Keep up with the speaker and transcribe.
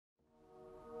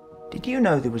Did you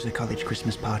know there was a college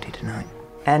Christmas party tonight?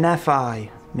 NFI,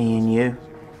 me and you.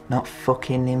 Not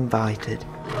fucking invited.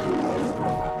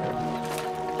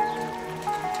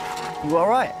 You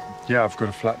alright? Yeah, I've got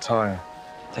a flat tire.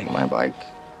 Take my bike.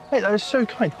 Hey, that is so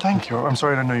kind. Thank you. I'm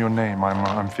sorry I don't know your name.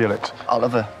 I'm Felix.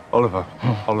 Oliver. Oliver.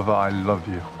 Oliver, I love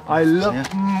you. I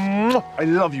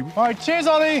love you. All right, cheers,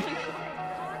 Ollie.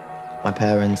 My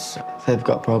parents, they've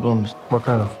got problems. What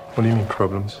kind of? What do you mean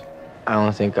problems? I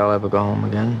don't think I'll ever go home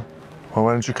again. Well,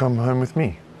 why don't you come home with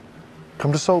me?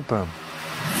 Come to Saltburn.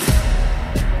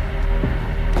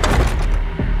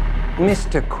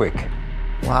 Mr. Quick.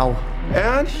 Wow.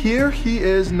 And here he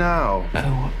is now.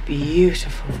 Oh, what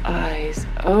beautiful eyes.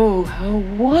 Oh, how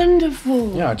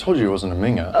wonderful. Yeah, I told you he wasn't a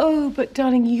minger. Oh, but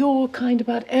darling, you're kind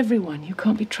about everyone. You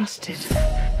can't be trusted.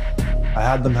 I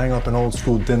had them hang up an old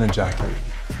school dinner jacket.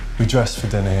 We dressed for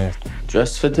dinner here.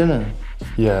 Dressed for dinner?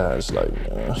 Yeah, it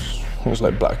was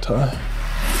like black tie.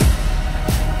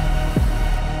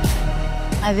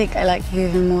 I think I like you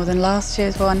even more than last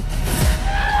year's one.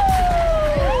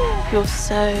 You're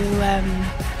so,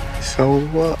 So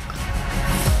what?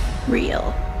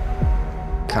 real.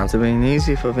 Can't have been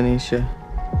easy for Venetia.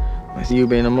 With you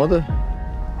being a mother.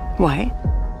 Why?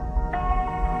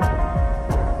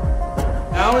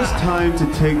 Now it's time to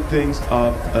take things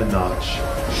up a notch.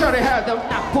 Shawty had them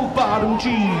apple-bottom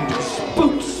jeans,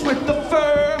 boots with the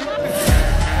fur.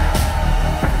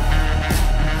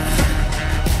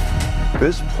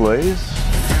 This place?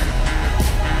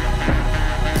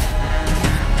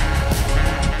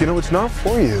 You know, it's not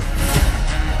for you.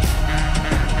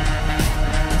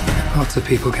 Lots of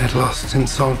people get lost in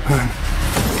Saltburn.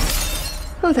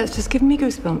 Oh, that's just giving me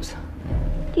goosebumps.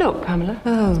 Look, Pamela.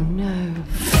 Oh, no.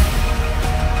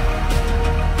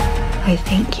 I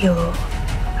think you're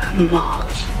a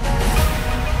moth.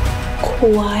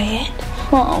 Quiet,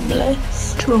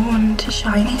 harmless, drawn to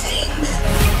shiny things.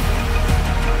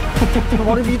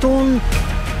 What have you done?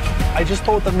 I just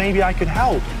thought that maybe I could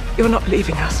help. You're not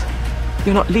leaving us.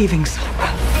 You're not leaving Saltburn.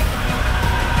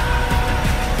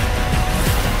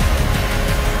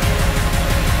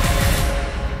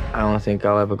 I don't think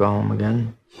I'll ever go home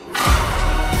again.